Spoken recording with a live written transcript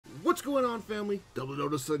What's going on, family?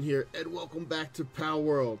 Odinson here, and welcome back to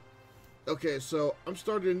Palworld. Okay, so I'm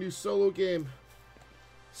starting a new solo game.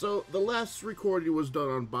 So the last recording was done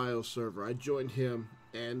on Bio server. I joined him,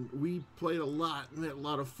 and we played a lot and had a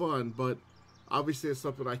lot of fun. But obviously, it's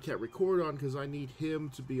something I can't record on because I need him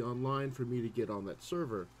to be online for me to get on that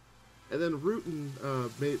server. And then Rootin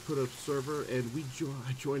put a server, and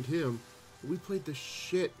I joined him. We played the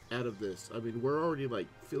shit out of this. I mean, we're already like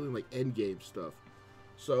feeling like endgame stuff.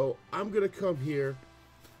 So I'm gonna come here.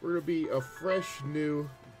 We're gonna be a fresh, new,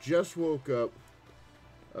 just woke up.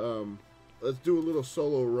 Let's do a little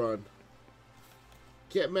solo run.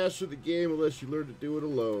 Can't master the game unless you learn to do it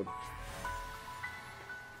alone.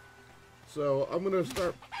 So I'm gonna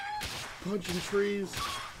start punching trees,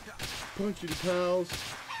 punching pals,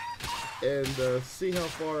 and see how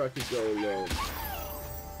far I can go alone.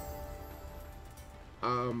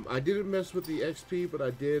 I didn't mess with the XP, but I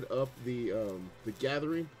did up the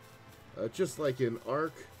gathering. Just like in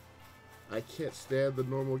Ark, I can't stand the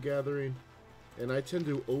normal gathering, and I tend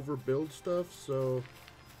to overbuild stuff, so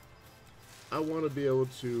I want to be able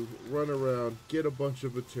to run around, get a bunch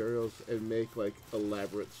of materials, and make like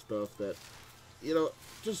elaborate stuff that, you know,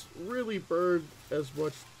 just really burn as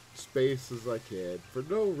much space as I can for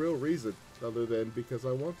no real reason other than because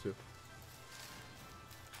I want to.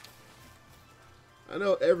 I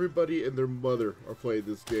know everybody and their mother are playing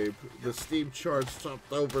this game. The Steam charts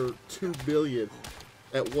topped over 2 million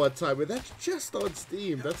at one time, and that's just on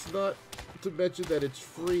Steam. That's not to mention that it's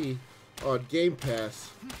free on Game Pass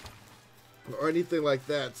or anything like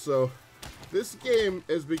that. So this game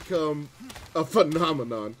has become a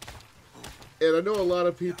phenomenon. And I know a lot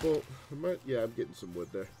of people, yeah, I'm getting some wood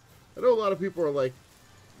there. I know a lot of people are like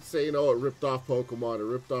saying, oh, it ripped off Pokemon, it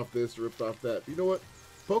ripped off this, it ripped off that. But you know what?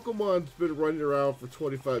 Pokemon's been running around for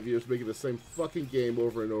 25 years making the same fucking game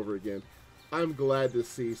over and over again. I'm glad to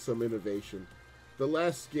see some innovation. The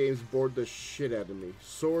last games bored the shit out of me.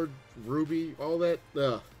 Sword, Ruby, all that,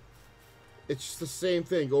 it's just the same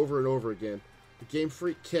thing over and over again. The Game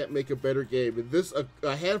Freak can't make a better game. And this,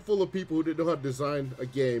 a handful of people who didn't know how to design a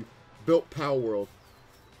game built Palworld.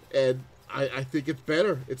 And I think it's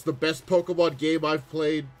better. It's the best Pokemon game I've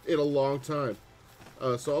played in a long time.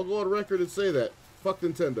 So I'll go on record and say that. Fuck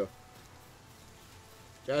Nintendo.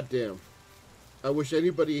 God damn. I wish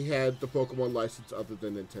anybody had the Pokemon license other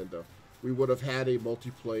than Nintendo. We would have had a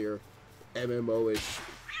multiplayer MMO-ish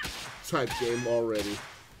type game already.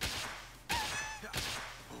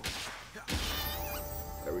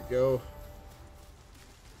 There we go.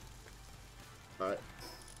 Alright.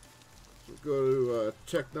 We'll go to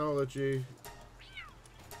technology.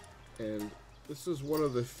 And this is one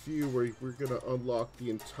of the few where we're going to unlock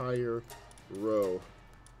the entire row.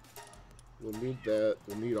 We'll need that.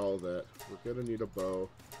 We'll need all that. We're gonna need a bow.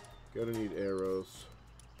 Gonna need arrows.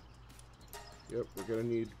 Yep, we're gonna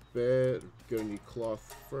need bed. We're gonna need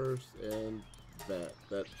cloth first, and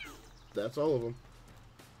that's all of them.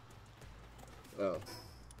 Oh,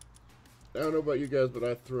 I don't know about you guys, but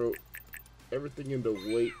I throw everything into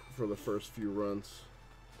weight for the first few runs.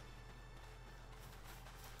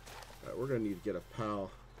 Alright, we're gonna need to get a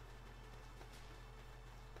pal.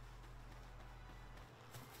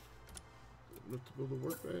 Let's build a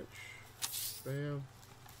workbench. Bam.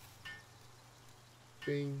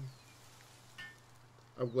 Bing.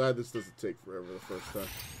 I'm glad this doesn't take forever the first time.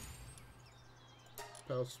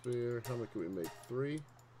 Pal spear. How many can we make? 3.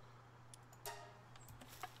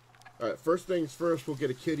 Alright, first things first, we'll get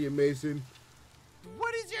a Kitty Amazing.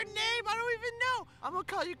 What is your name? I don't even know. I'm gonna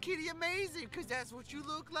call you Kitty Amazing because that's what you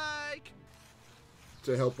look like.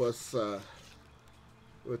 To help us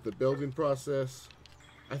with the building process.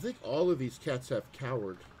 I think all of these cats have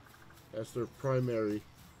Coward as their primary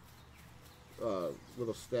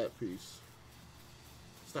little stat piece.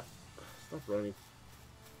 Stop running.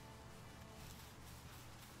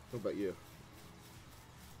 What about you?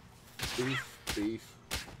 Beef.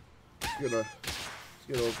 It's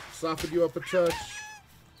gonna soften you up a touch.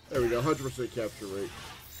 There we go, 100% capture rate.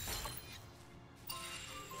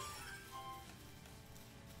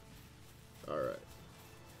 Alright.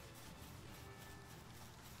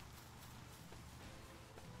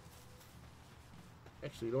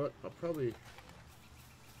 Actually, you know what? I'll probably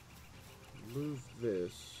move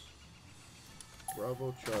this.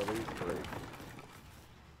 Bravo, Charlie, break.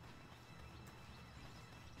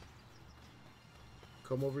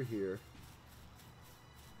 Come over here.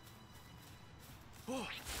 You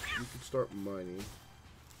can start mining.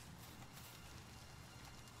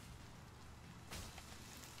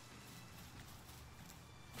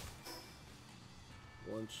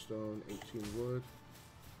 One stone, 18 wood.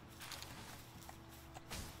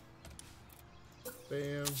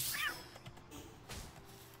 Bam.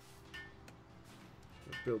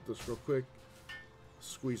 Build this real quick.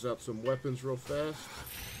 Squeeze out some weapons real fast.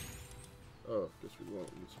 Oh, guess we won't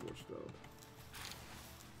need some more stone.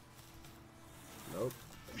 Nope.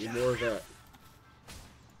 Need more of that.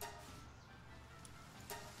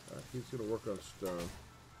 He's gonna work on stone.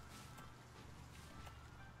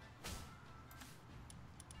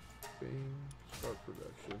 Bing. Start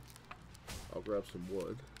production. I'll grab some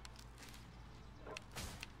wood.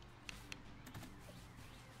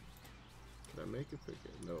 Can I make it bigger?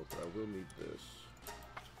 No, but I will need this.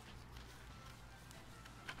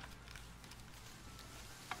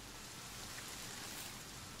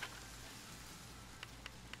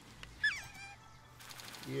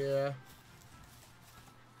 Yeah.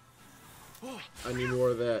 I need more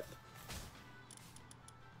of that.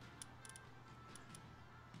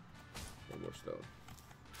 One more stone.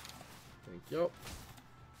 Thank you.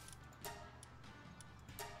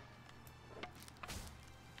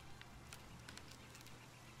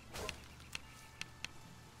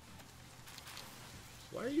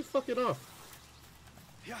 Why are you fucking off?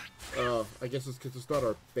 I guess it's because it's not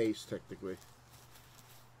our base, technically.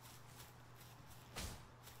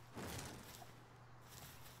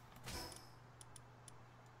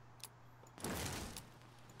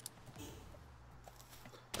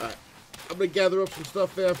 Alright. I'm gonna gather up some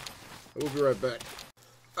stuff, fam. We'll be right back.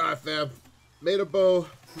 Alright, fam. Made a bow.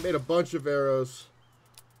 Made a bunch of arrows.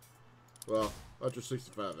 Well,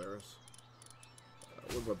 165 arrows.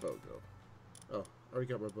 Where'd my bow go? Oh, I already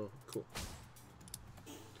got my bow. Cool.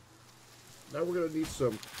 Now we're gonna need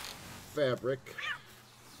some fabric.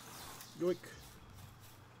 Yoink.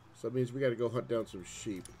 So that means we gotta go hunt down some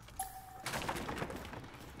sheep.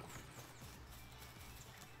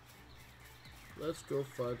 Let's go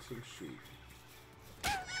find some sheep.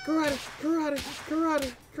 Karate! Karate!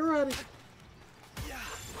 Karate! Karate!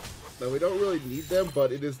 Now we don't really need them,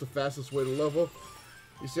 but it is the fastest way to level.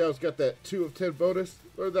 You see how it's got that 2 of 10 bonus?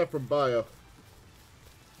 Learned that from Bio.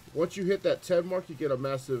 Once you hit that 10 mark, you get a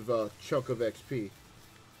massive chunk of XP.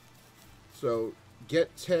 So,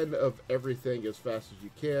 get 10 of everything as fast as you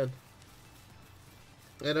can.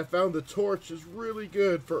 And I found the torch is really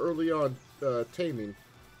good for early on taming.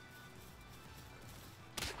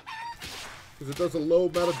 Because it does a low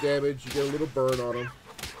amount of damage, you get a little burn on them.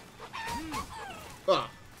 Ah!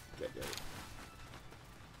 Can't get it.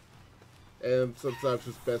 And sometimes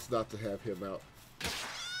it's best not to have him out.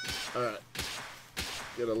 Alright.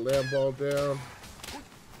 Get a lamb ball down.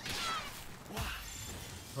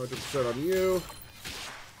 100% on you.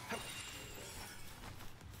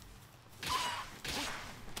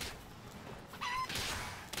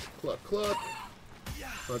 Cluck, cluck.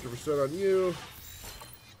 100% on you.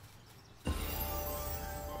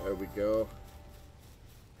 There we go.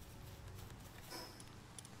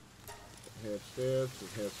 Enhanced stance,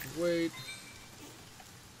 enhanced weight.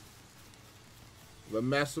 The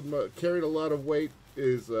massive carrying a lot of weight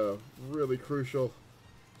is really crucial,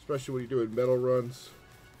 especially when you're doing metal runs.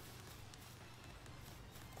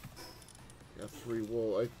 Got 3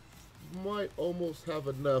 wool. I might almost have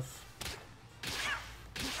enough.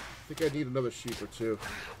 I think I need another sheep or 2.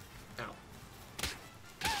 Ow.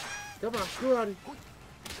 Come on, karate.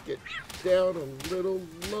 Get down a little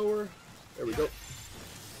lower. There we go.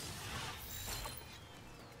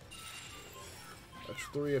 That's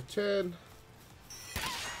 3 of 10.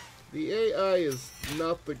 The AI is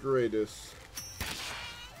not the greatest.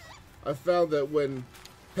 I found that when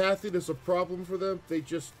pathing is a problem for them, they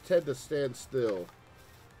just tend to stand still.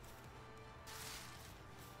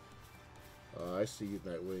 I see you,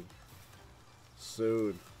 Nightwing.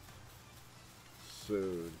 Soon.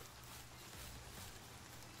 Soon.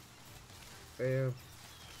 Bam.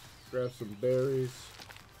 Grab some berries.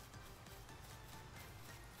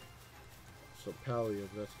 Some pallium,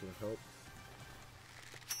 that's gonna help.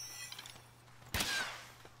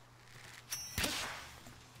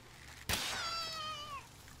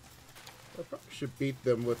 I probably should beat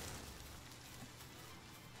them with...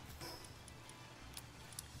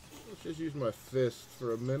 Let's just use my fist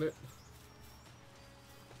for a minute.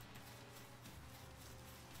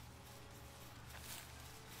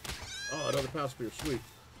 Oh, another power spear, sweet.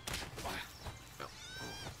 Ow.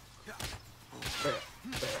 Bam,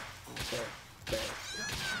 bam, bam, bam.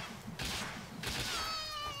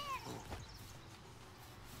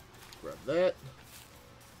 Grab that.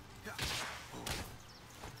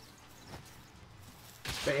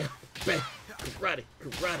 Bam, bam, karate,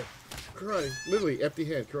 karate, karate. Literally, empty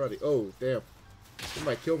hand, karate. Oh, damn. It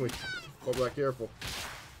might kill me if I'm not careful.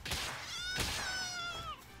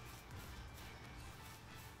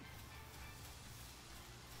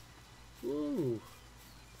 Ooh.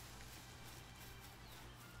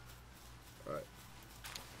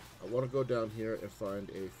 want to go down here and find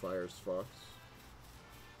a Fire's Fox.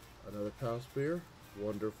 Another Pal Spear.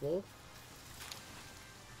 Wonderful.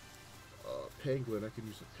 Penguin. I can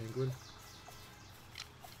use a penguin.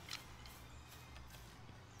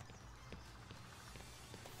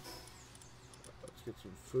 Let's get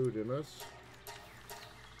some food in us.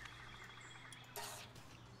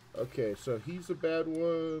 Okay, so he's a bad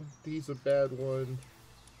one. He's a bad one.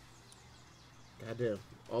 Goddamn.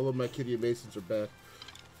 All of my Kitty Masons are bad.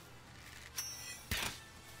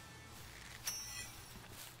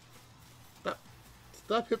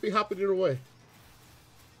 Stop hippie hopping it away.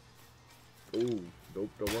 Ooh, nope,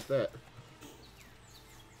 don't want that.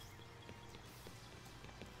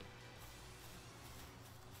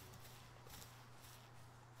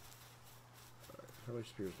 Alright, how many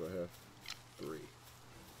spears do I have? 3.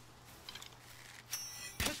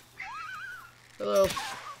 Hello.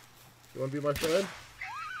 You want to be my friend?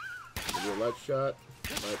 Give you a light shot.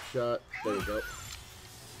 Light shot. There you go.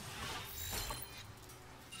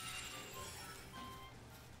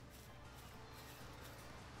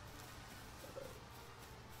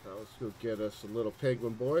 Now let's go get us a little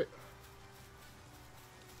penguin boy.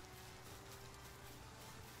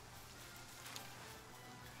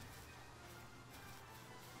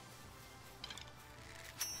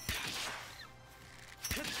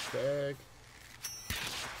 Tag.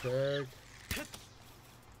 Tag.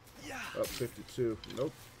 Up 52.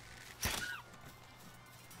 Nope.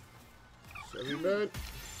 79.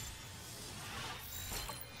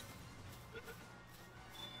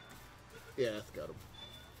 Yeah, that's got him.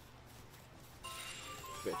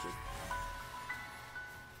 Bitchy.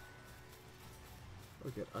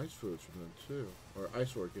 I'll get ice foods from them too. Or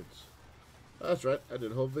ice orchids. That's right, I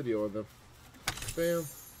did a whole video on them. Bam.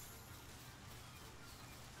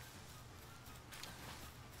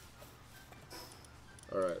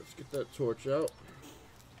 Alright, let's get that torch out.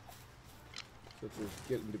 Since it's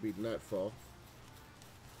getting to be nightfall.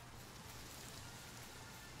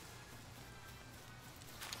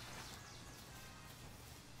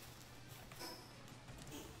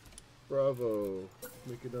 Bravo.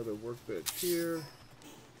 Make another workbench here.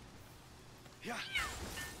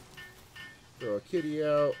 Throw a kitty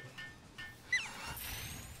out.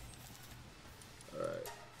 Alright.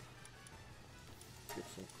 Get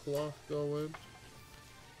some cloth going.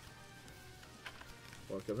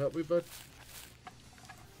 Want to come help me, bud?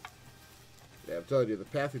 Yeah, I'm telling you, the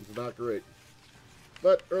pathing's not great.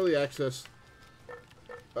 But, early access.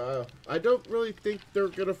 I don't really think they're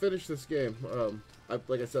going to finish this game.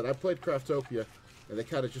 Like I said, I played Craftopia, and they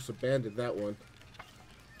kind of just abandoned that one.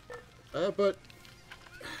 But,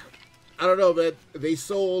 I don't know, man. They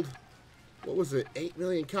sold, what was it, 8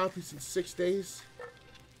 million copies in 6 days?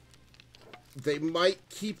 They might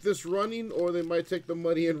keep this running, or they might take the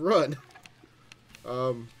money and run.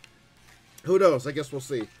 Who knows? I guess we'll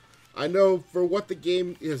see. I know for what the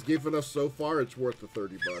game has given us so far, it's worth the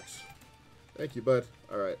 30 bucks. Thank you, bud.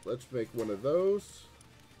 Alright, let's make one of those.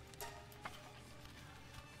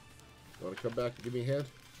 Want to come back and give me a hand?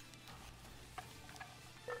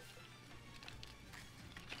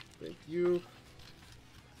 Thank you.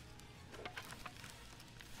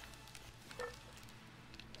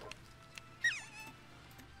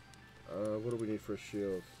 What do we need for a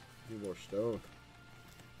shield? Need more stone.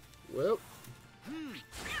 Well.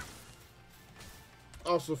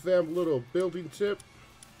 Also, fam, little building tip.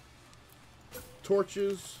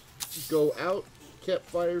 Torches go out.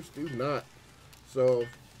 Campfires do not. So,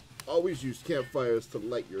 always use campfires to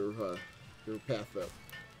light your path up.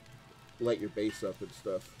 Light your base up and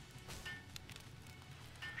stuff.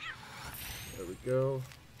 There we go.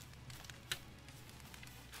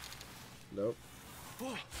 Nope.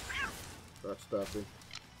 Not stopping.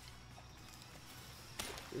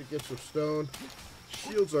 Gonna get some stone.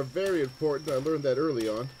 Shields are very important. I learned that early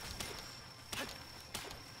on.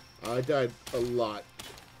 I died a lot.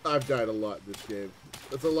 I've died a lot in this game.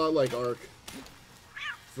 It's a lot like Ark.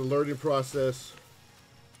 It's a learning process.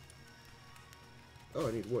 Oh,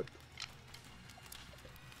 I need wood.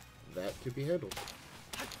 That could be handled.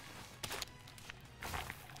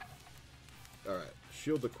 Alright.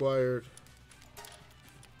 Shield acquired.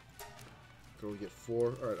 Can we get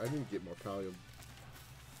 4? Alright, I need to get more pallium.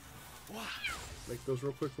 Make those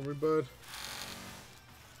real quick for me, bud.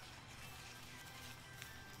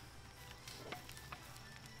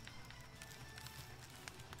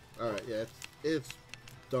 Alright, yeah, it's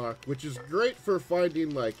dark, which is great for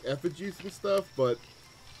finding, like, effigies and stuff, but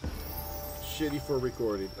shitty for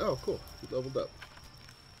recording. Oh, cool. We leveled up.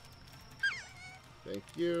 Thank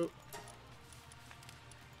you.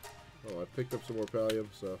 Oh, I picked up some more pallium,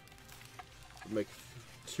 so I'll make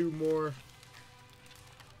 2 more.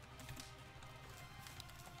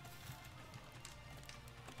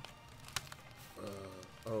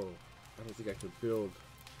 Oh, I don't think I can build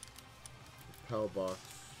a PAL box.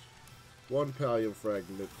 1 pallium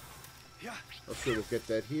fragment. I'm sure we'll get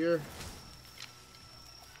that here.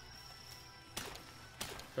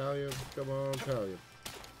 Pallium, come on, pallium.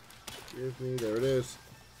 Give me, there it is.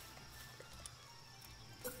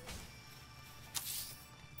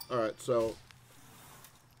 Alright, so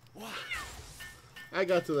I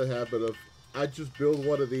got to the habit of I just build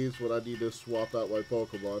one of these when I need to swap out my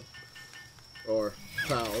Pokemon. Or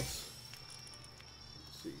pals.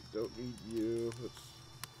 Let's see, don't need you.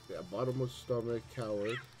 Yeah, bottomless stomach,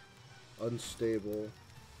 coward. Unstable,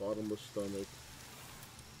 bottomless stomach.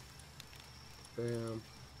 Bam.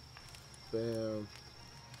 Bam.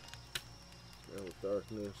 With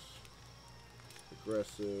darkness.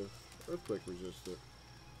 Aggressive. Earthquake resistant.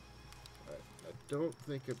 Alright, I don't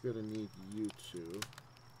think I'm gonna need you two.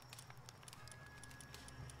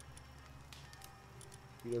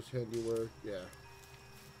 He does handiwork, yeah.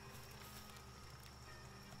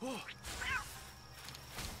 Oh,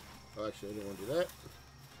 actually, I didn't want to do that.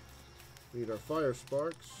 We need our fire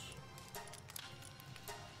sparks.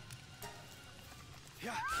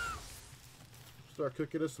 Yeah. Start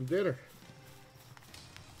cooking us some dinner.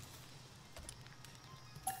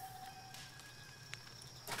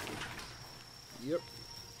 Yep.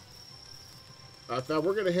 I thought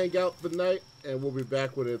we're gonna hang out the night, and we'll be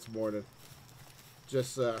back when it's morning.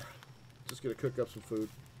 Just gonna cook up some food.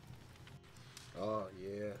 Oh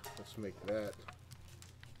yeah, let's make that.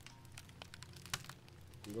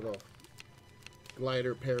 Little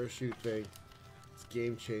glider parachute thing. It's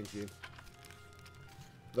game changing.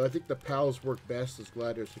 Though I think the pals work best as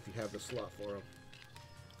gliders if you have the slot for them.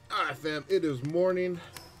 Alright fam, it is morning.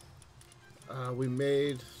 We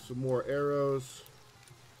made some more arrows.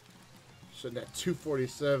 Sitting at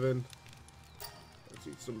 247. Let's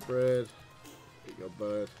eat some bread. There you go,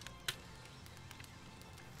 bud.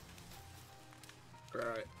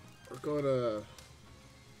 Alright, we're gonna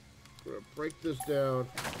break this down.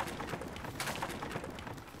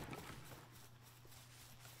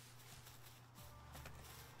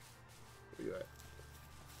 Where you at?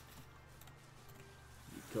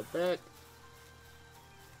 You come back.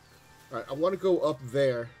 Alright, I want to go up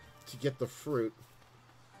there to get the fruit.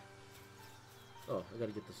 Oh, I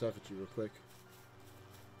gotta get this effigy real quick.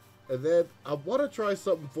 And then I want to try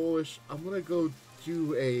something foolish. I'm gonna go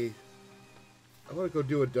do a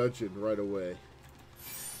dungeon right away.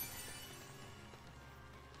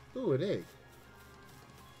 Ooh, an egg.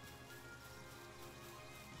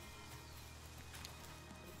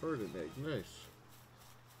 Verdant egg, nice.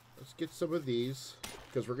 Let's get some of these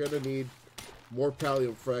because we're gonna need more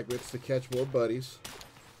pallium fragments to catch more buddies.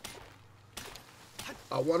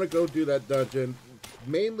 I want to go do that dungeon,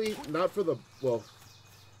 mainly not for the, well,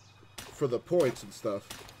 for the points and stuff,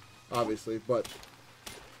 obviously, but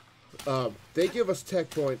they give us tech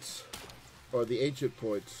points, or the ancient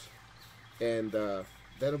points, and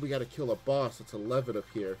then we got to kill a boss. It's 11 up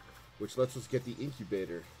here, which lets us get the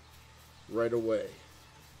incubator right away.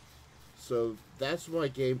 So that's my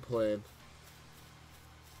game plan.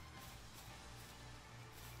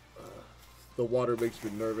 The water makes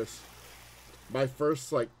me nervous. My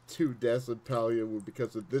first, like, 2 deaths in Palworld were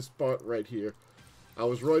because of this spot right here. I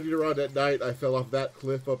was running around at night. I fell off that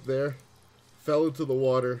cliff up there. Fell into the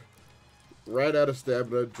water. Ran out of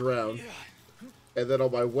stamina. Drowned. And then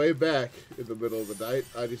on my way back in the middle of the night,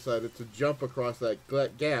 I decided to jump across that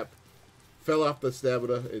gap. Fell off the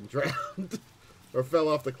stamina and drowned. Or fell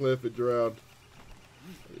off the cliff and drowned.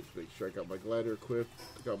 Just make sure I got my glider equipped.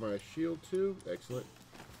 Got my shield too. Excellent.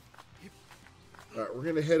 Alright, we're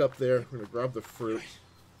going to head up there. We're going to grab the fruit.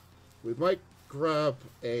 We might grab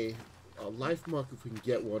a life monk if we can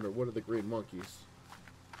get one, or one of the green monkeys.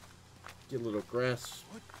 Get a little grass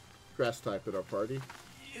type in our party.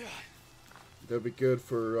 That'll be good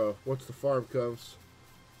for once the farm comes.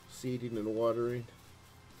 Seeding and watering.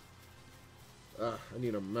 I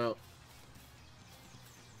need a mount.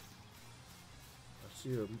 I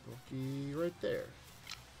see a monkey right there.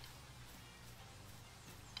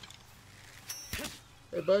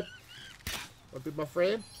 Hey, bud. Want to be my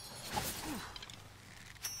friend?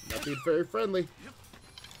 Not being very friendly.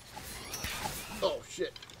 Oh,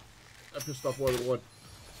 shit. I pissed off more than one.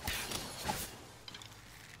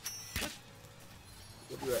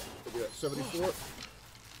 What do that? 74?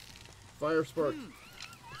 Fire spark.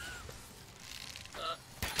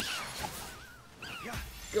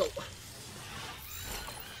 Go.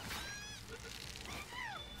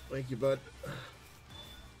 Thank you, bud.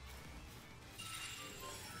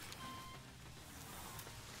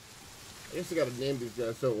 I guess I gotta name these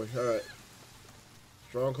guys, don't we? Alright.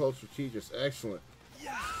 Stronghold strategist. Excellent.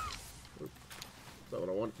 that what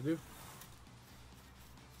I wanted to do?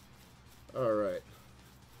 Alright.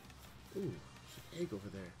 Ooh, there's an egg over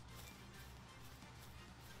there.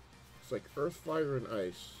 It's like earth, fire, and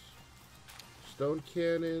ice. Stone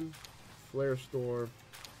cannon, flare storm,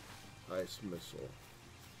 ice missile.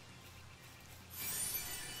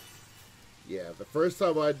 Yeah, first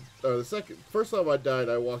time I died,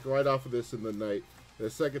 I walked right off of this in the night. And the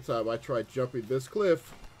second time, I tried jumping this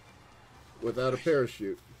cliff without a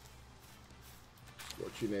parachute.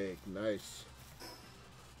 Scorching egg, nice.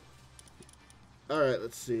 Alright,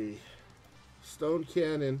 let's see. Stone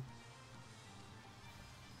cannon.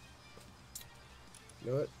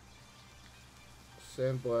 You know what?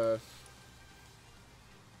 Sandblast.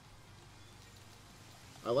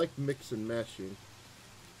 I like mix and matching.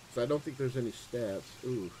 So I don't think there's any stabs.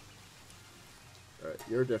 Ooh. Alright,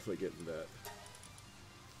 you're definitely getting that.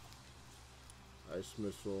 Ice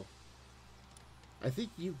missile. I think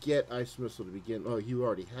you get ice missile to begin. Oh, you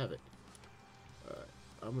already have it. Alright,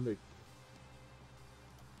 I'm gonna...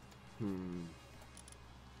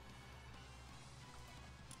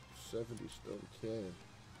 70 stone cannon.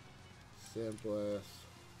 Sandblast.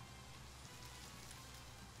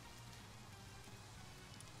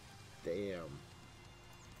 Damn.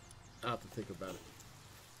 I'll have to think about it.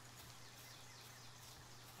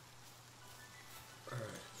 Alright,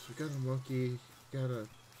 so we got a monkey, got a...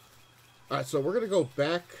 Alright, so we're gonna go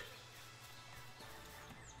back...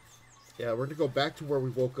 Yeah, we're gonna go back to where we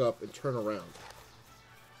woke up and turn around.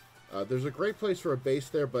 There's a great place for a base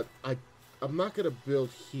there, but I'm not gonna build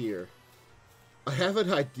here. I have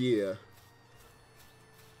an idea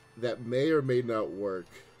that may or may not work.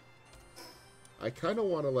 I kind of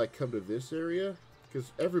want to, like, come to this area,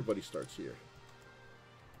 because everybody starts here.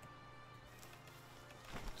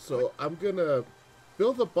 So I'm gonna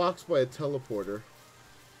build a box by a teleporter,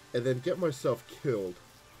 and then get myself killed.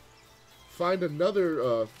 Find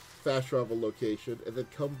another fast travel location, and then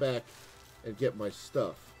come back and get my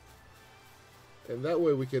stuff. And that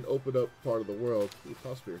way we can open up part of the world. Ooh,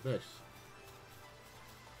 Pal Spear, nice.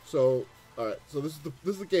 So, alright, so this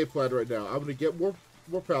is the game plan right now. I'm gonna get more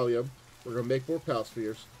Pallium. We're gonna make more Pal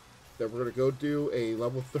Spheres. Then we're gonna go do a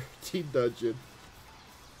level 13 dungeon.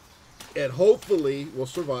 And hopefully we'll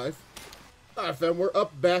survive. Alright fam, we're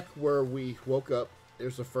up back where we woke up.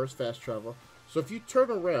 There's the first fast travel. So if you turn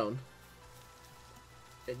around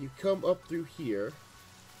and you come up through here,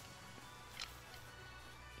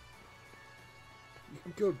 you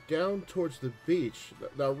can go down towards the beach.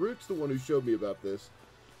 Now Root's the one who showed me about this.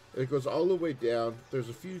 It goes all the way down. There's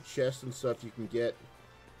a few chests and stuff you can get.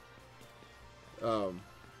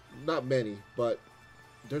 Not many, but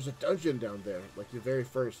there's a dungeon down there, like your very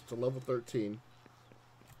first. It's a level 13.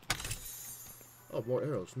 Oh, more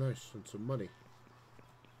arrows, nice, and some money.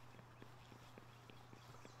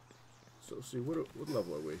 So let's see, what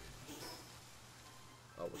level are we?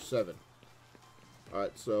 Oh, we're 7.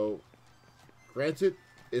 Alright, so granted,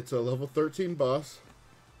 it's a level 13 boss.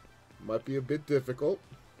 Might be a bit difficult.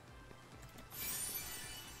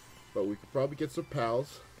 But we could probably get some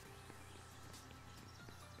pals.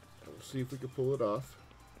 And we'll see if we can pull it off.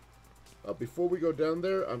 Before we go down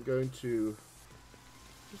there, I'm going to...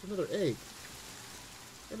 There's another egg.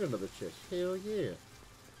 And another chest. Hell yeah.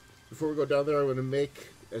 Before we go down there, I'm going to make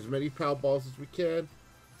as many pal balls as we can.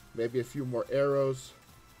 Maybe a few more arrows.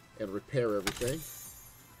 And repair everything.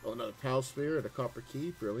 Oh, another pal sphere and a copper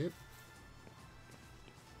key. Brilliant.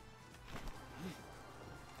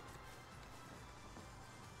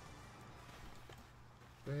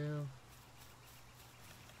 Bam.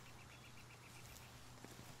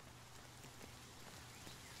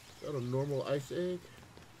 Got a normal ice egg.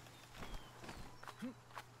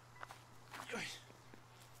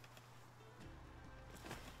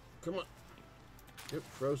 Come on. Yep,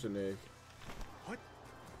 frozen egg. What?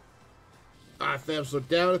 Alright, fam, so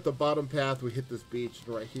down at the bottom path, we hit this beach,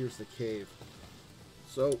 and right here's the cave.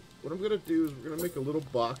 So, what I'm going to do is we're going to make a little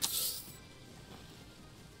box.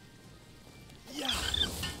 Yeah.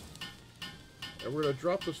 And we're going to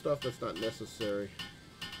drop the stuff that's not necessary.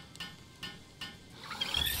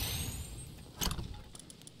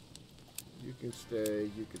 You can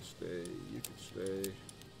stay, you can stay, you can stay.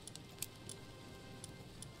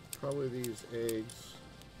 Probably these eggs.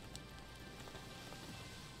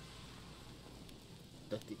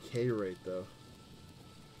 That decay rate, though.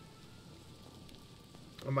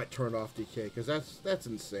 I might turn off decay, because that's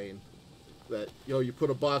insane. That, you know, you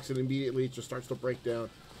put a box and immediately it just starts to break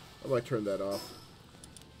down. I might turn that off.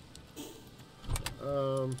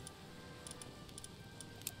 Bam.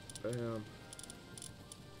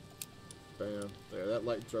 Bam. There, that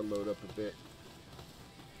lightens our load up a bit.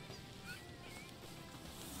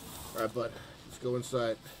 Alright, bud. Let's go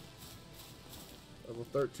inside. Level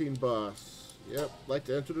 13 boss. Yep, like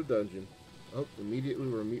to enter the dungeon. Oh, immediately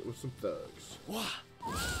we're meet with some thugs. Oh,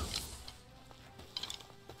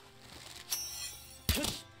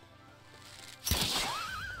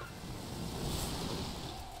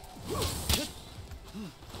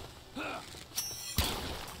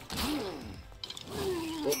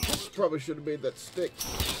 probably should have made that stick.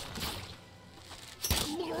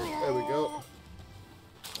 There we go.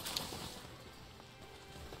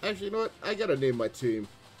 Actually, you know what? I gotta name my team.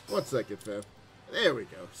 1 second, fam. There we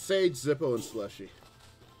go. Sage, Zippo, and Slushy.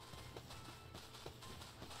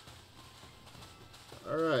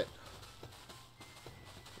 Alright.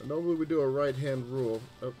 Normally we do a right-hand rule.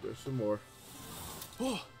 Oh, there's some more.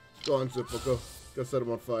 Go on, Zippo. Go. Go set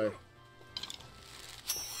him on fire.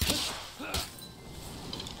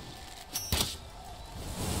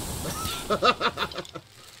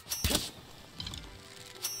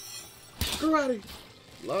 Karate!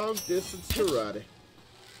 Long distance karate.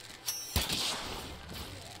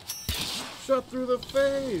 Shot through the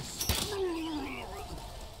face!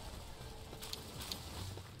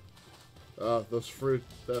 Oh, those fruit.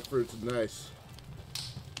 That fruit's nice.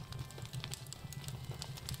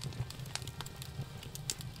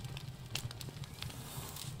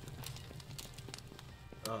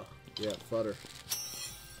 Oh, yeah, fodder.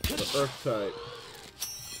 The earth type.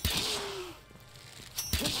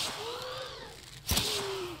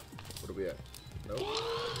 What are we at? Nope.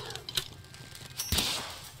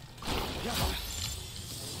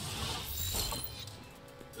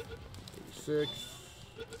 86,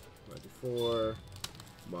 94,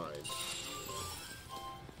 mine.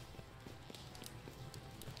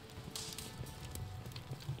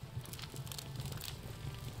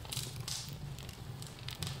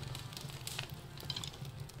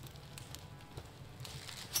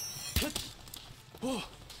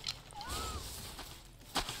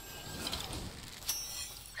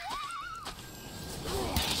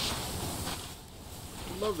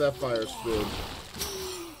 Love that fire spin.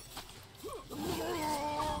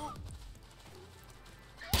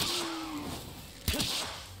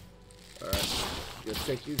 Alright, gonna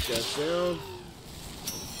take these guys down.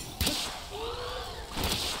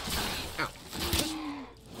 Ow.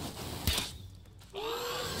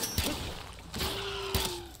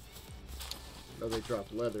 Now they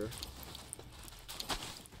dropped leather.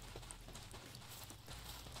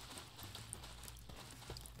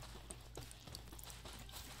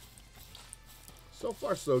 So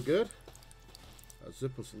far, so good.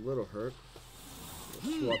 Zippo's a little hurt.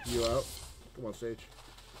 We'll swap you out. Come on, Sage.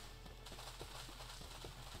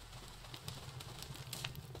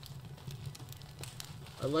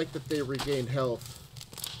 I like that they regain health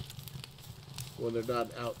when they're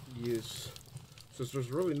not out in use, since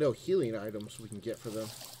there's really no healing items we can get for them.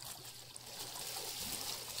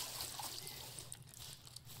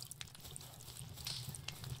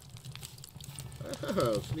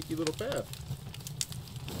 Oh, sneaky little path.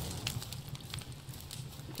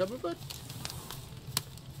 You coming, bud?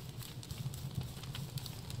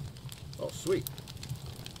 Oh, sweet.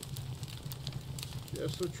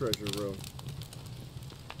 Just the treasure room.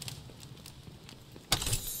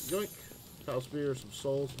 Yoink. House beer, some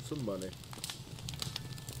souls, and some money.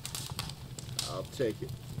 I'll take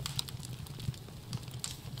it.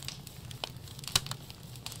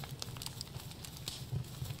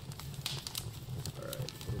 Alright,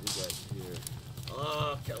 what do we got here?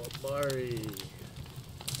 Ah, calamari.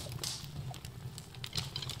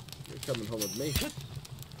 You're coming home with me.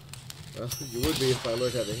 Well, you would be if I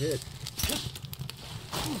learned how to hit.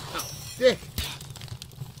 Ow, dick!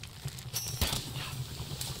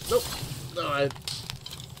 Nope. No,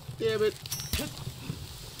 damn it.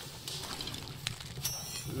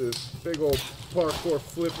 This big old parkour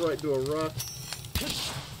flip right into a rock.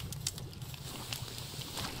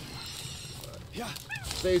 Right.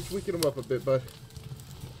 Sage, weaken him up a bit, bud.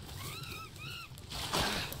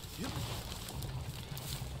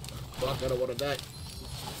 Fuck, I don't want to die.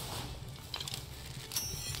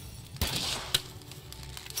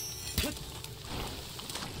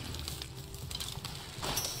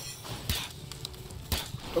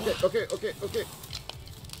 Okay.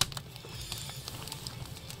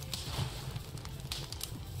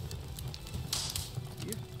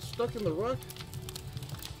 You stuck in the rock?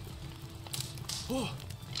 Oh,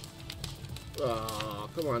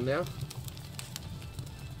 come on now.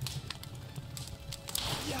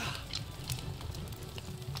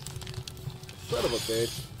 Son of a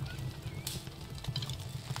bitch.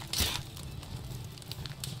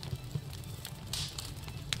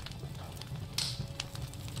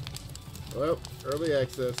 Well, early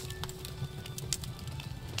access.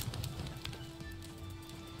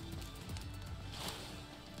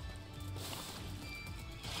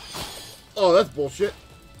 Oh, that's bullshit.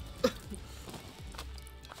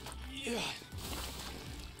 Yeah.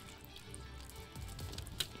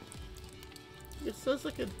 It says I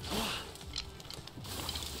can...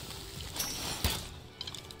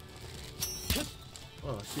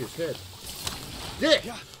 Oh, I see his head.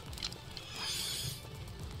 Yeah!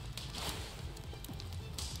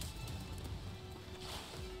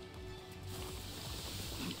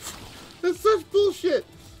 That's such bullshit!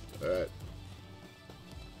 Alright.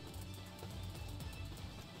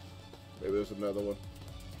 Maybe there's another one.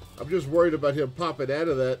 I'm just worried about him popping out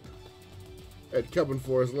of that and coming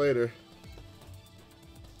for us later.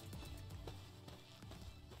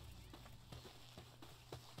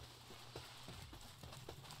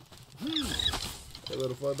 Hey,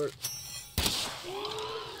 little flubber.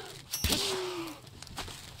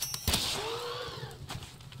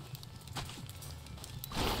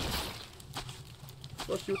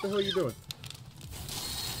 What the hell are you doing?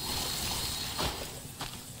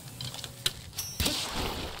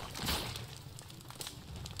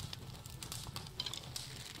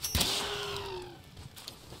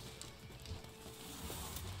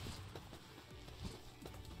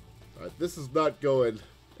 Alright, this is not going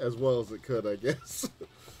as well as it could, I guess.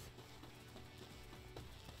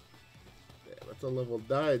 Yeah, that's a level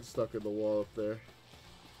 9 stuck in the wall up there.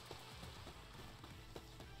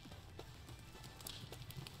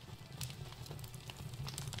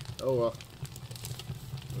 Oh well.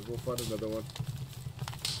 We'll find another one.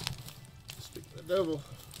 Speak of the devil.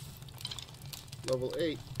 Level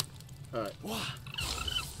 8. Alright.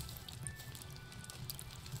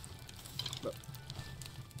 No.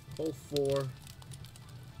 Hole 4.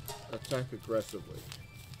 Attack aggressively.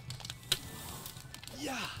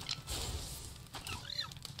 Yeah.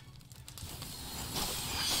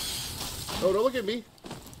 Oh, don't look at me.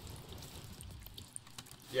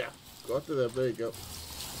 Yeah. Go after that. There you go.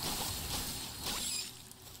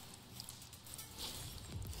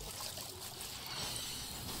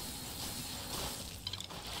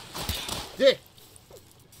 Yeah.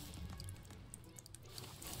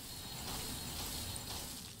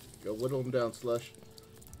 Go whittle him down, Slush.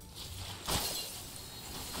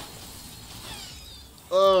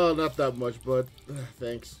 Oh, not that much, bud.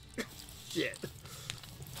 Thanks. Shit.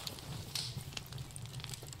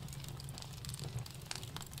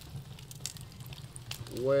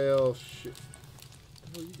 Well, shit.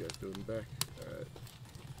 What are you guys doing back? Alright.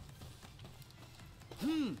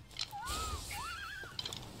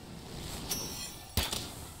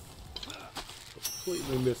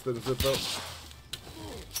 Completely missed the zip-up.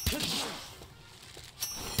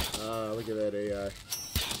 Ah, look at that AI.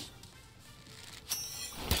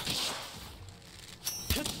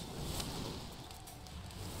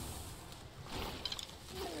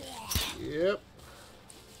 Yep.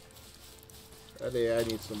 That AI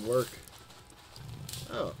needs some work.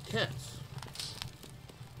 Oh, cats.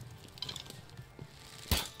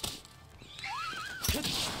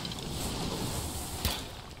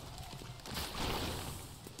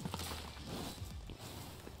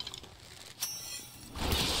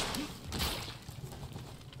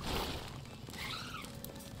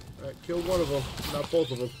 Alright, kill one of them, not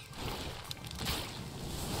both of them.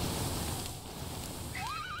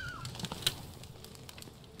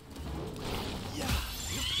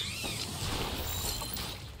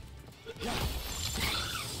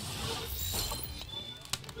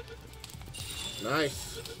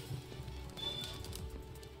 Nice.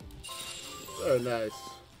 So nice.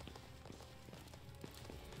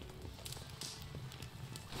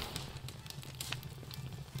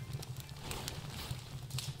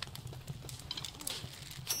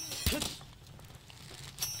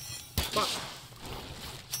 Fuck.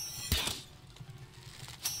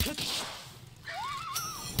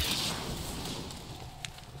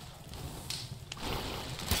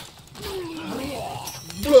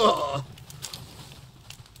 Blah.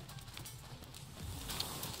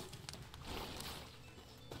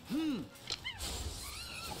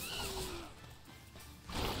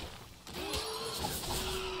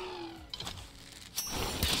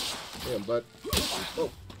 Damn, bud.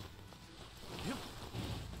 Oh.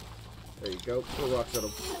 There you go. Throw rocks at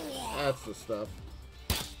him. That's the stuff.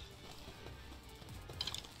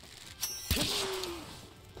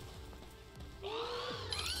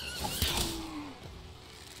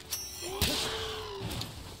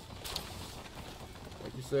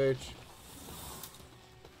 Thank you, Sage.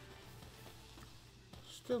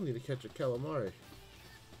 Still need to catch a calamari.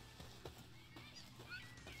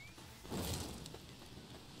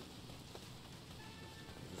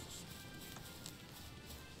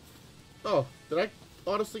 Oh, did I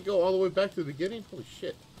honestly go all the way back to the beginning? Holy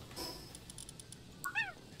shit.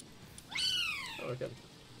 Okay.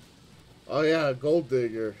 Oh yeah, gold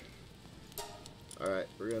digger. Alright,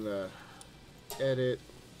 we're gonna edit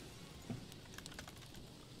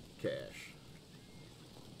cache.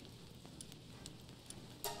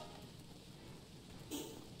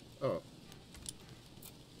 Oh.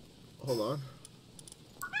 Hold on.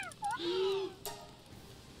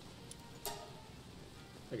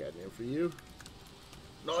 I got a name for you.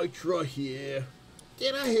 Nitra here.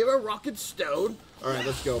 Did I hear a rocket stone? Alright,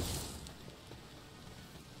 let's go.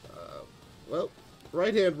 Well,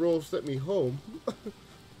 right-hand roll sent me home.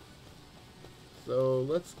 So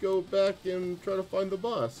let's go back and try to find the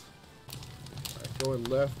boss. Alright, going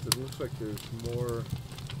left, it looks like there's more.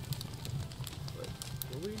 Wait,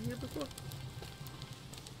 were we here before?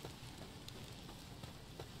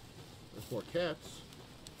 There's more cats.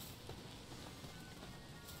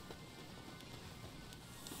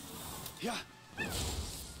 Yeah.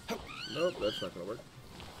 Nope, that's not gonna work.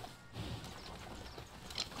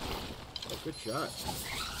 Oh, good shot.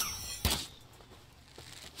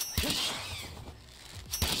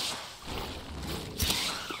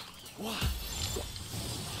 Wow.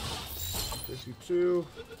 52.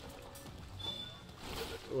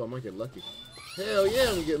 Oh, I might get lucky. Hell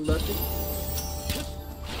yeah, I'm getting lucky.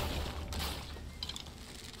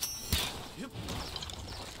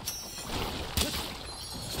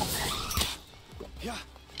 Yeah.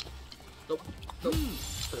 Nope. Nope.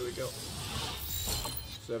 There we go.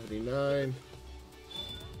 79.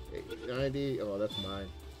 80, 90. Oh, that's mine.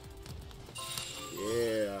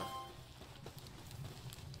 Yeah.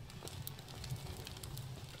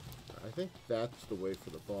 I think that's the way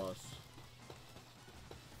for the boss.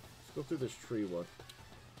 Let's go through this tree one.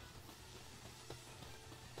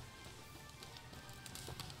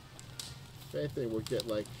 If anything, we'll get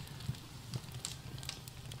like...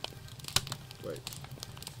 Wait.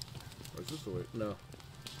 Or is this the way? No.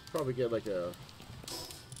 Probably get like a...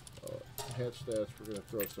 head stats. We're going to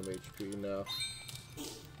throw some HP now.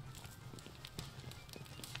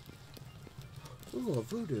 Ooh, a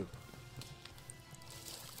voodoo.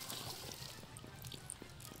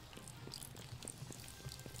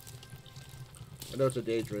 I know it's a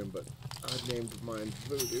daydream, but I named mine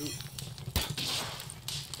Voodoo.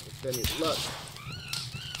 With any luck,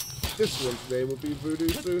 this one's name will be Voodoo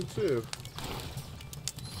soon too.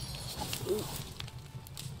 Ooh.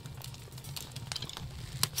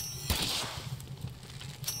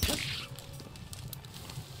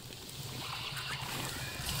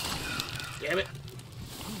 Damn it!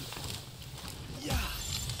 Yeah.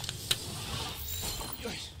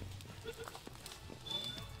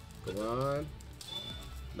 Come on.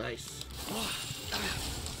 Nice.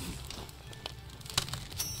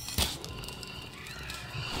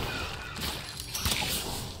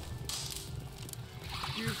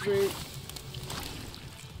 Excuse me.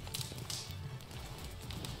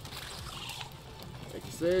 Thank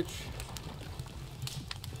you, Sage.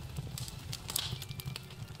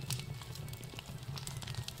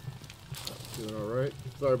 Doing alright.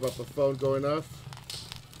 Sorry about the phone going off.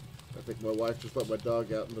 I think my wife just let my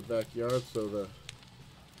dog out in the backyard, so the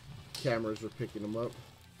cameras are picking them up.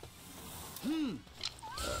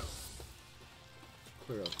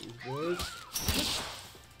 Clear out these boys.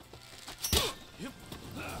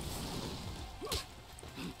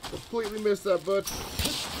 Completely missed that, bud.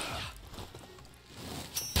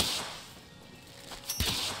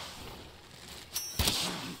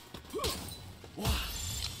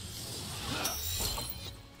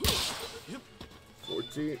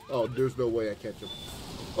 Oh, there's no way I catch him.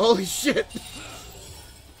 Holy shit!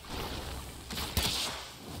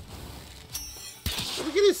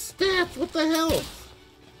 Look at his stats! What the hell?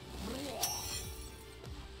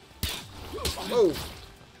 Oh!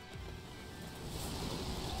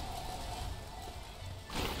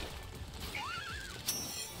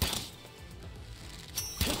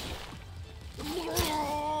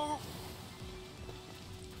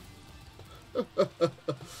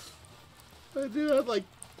 I do have like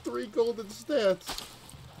 3 golden stats.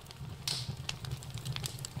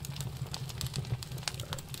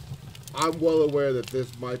 I'm well aware that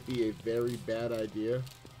this might be a very bad idea.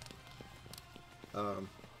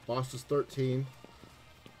 Boss is 13.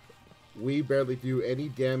 We barely do any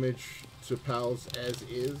damage to pals as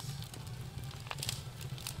is.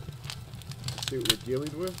 Let's see what we're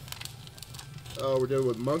dealing with. Oh, we're dealing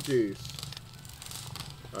with monkeys.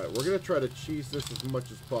 Alright, we're going to try to cheese this as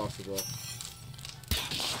much as possible.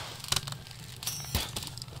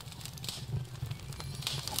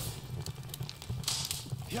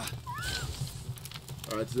 Yeah.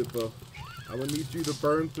 Alright, Zippo. I'm going to need you to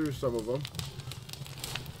burn through some of them.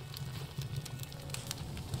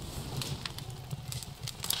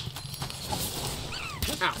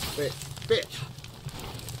 Ow, bitch.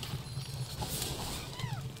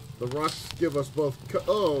 The rocks give us both.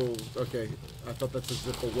 Oh, okay. I thought that's as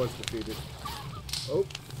if it was defeated. Oh.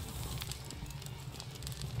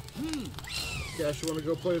 Cash, you want to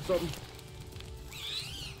go play something?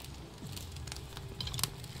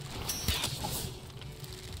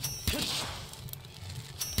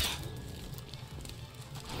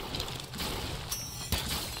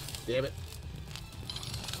 Damn it.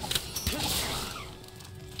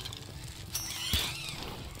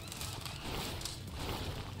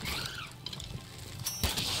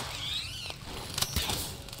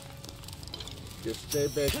 Just stay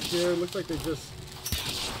back here. Looks like they just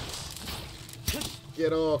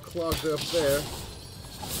get all clogged up there.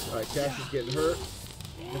 Alright, Cash is getting hurt.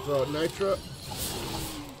 Let's throw out Nitro.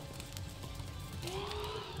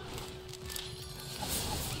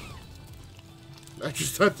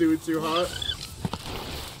 Nitro's not doing too hot.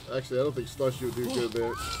 Actually, I don't think Slushy would do good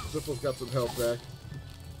there. Zipple's got some health back.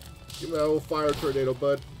 Give me that old fire tornado,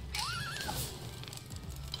 bud.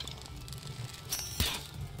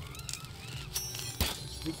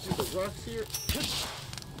 Sneak through the rocks here.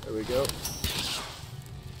 There we go.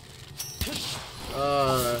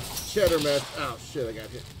 Cheddar match. Oh shit, I got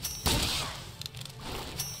hit.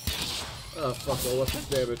 Oh fuck, oh, what's this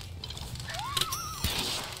damage?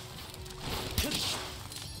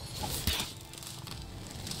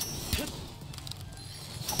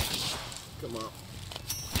 Come on.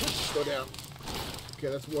 Go down. Okay,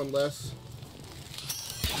 that's one less.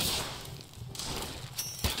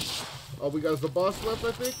 All we got is the boss left,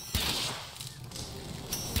 I think.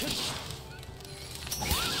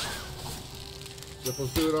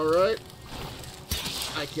 Zipple's doing alright.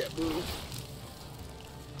 I can't move.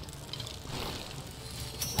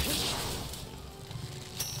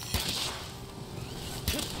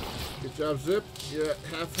 Good job, Zip. You're at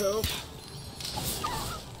half health.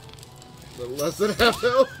 A little less than half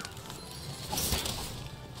health.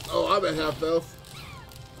 Oh, I'm at half health.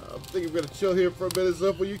 I think I'm gonna chill here for a minute,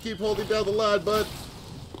 Zipple. You keep holding down the line, bud.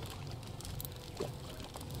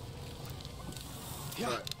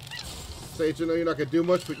 Alright. Sage, I know you're not gonna do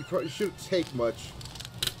much, but you probably shouldn't take much.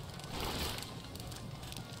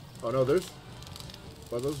 Oh no, there's...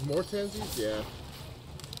 Are those more Tansies? Yeah.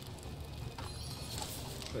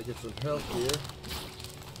 Try to get some health here.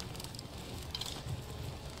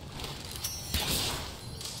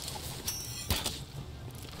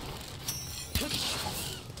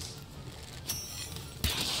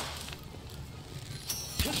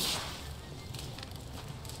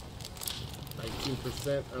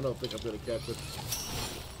 I don't think I'm gonna catch it.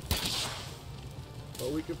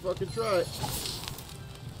 But we can fucking try it.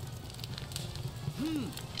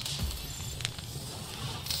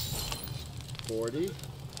 40.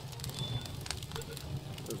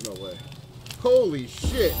 There's no way. Holy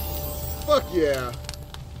shit! Fuck yeah!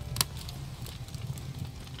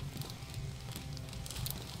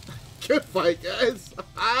 Good fight, guys!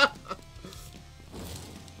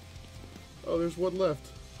 Oh, there's one left.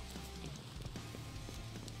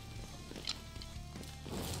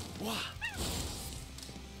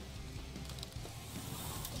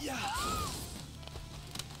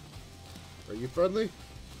 Are you friendly?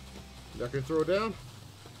 You're not gonna throw it down?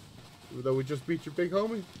 Even though we just beat your big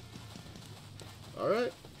homie?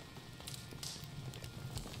 Alright.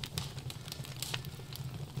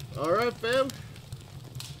 Alright, fam.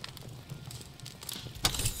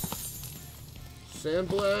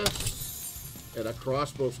 Sandblast and a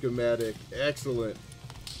crossbow schematic. Excellent.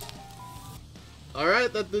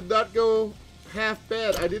 Alright, that did not go half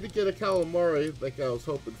bad. I didn't get a calamari like I was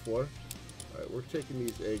hoping for. Alright, we're taking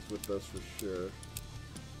these eggs with us for sure.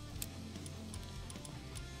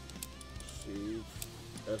 See,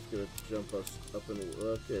 that's gonna jump us up in the...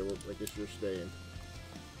 Okay, well, I guess you're staying.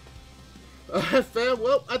 Alright, fam,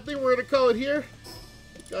 well, I think we're gonna call it here.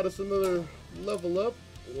 Got us another level up.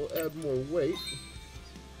 We'll add more weight.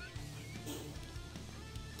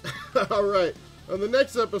 Alright, on the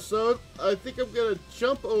next episode, I think I'm gonna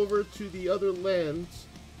jump over to the other lands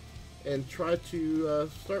and try to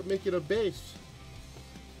start making a base.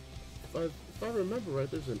 If I remember right,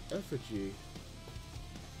 there's an effigy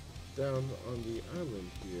down on the island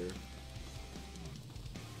here.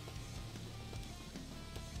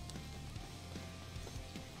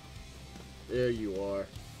 There you are.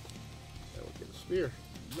 And we'll get a spear.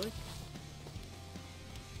 Nice.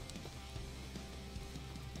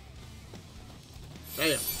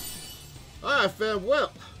 Bam. Alright, fam.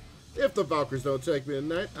 Well, if the Valkyries don't take me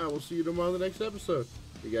tonight, I will see you tomorrow in the next episode.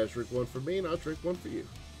 You guys drink one for me, and I'll drink one for you.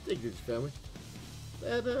 Take it easy, family.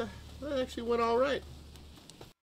 That actually went alright.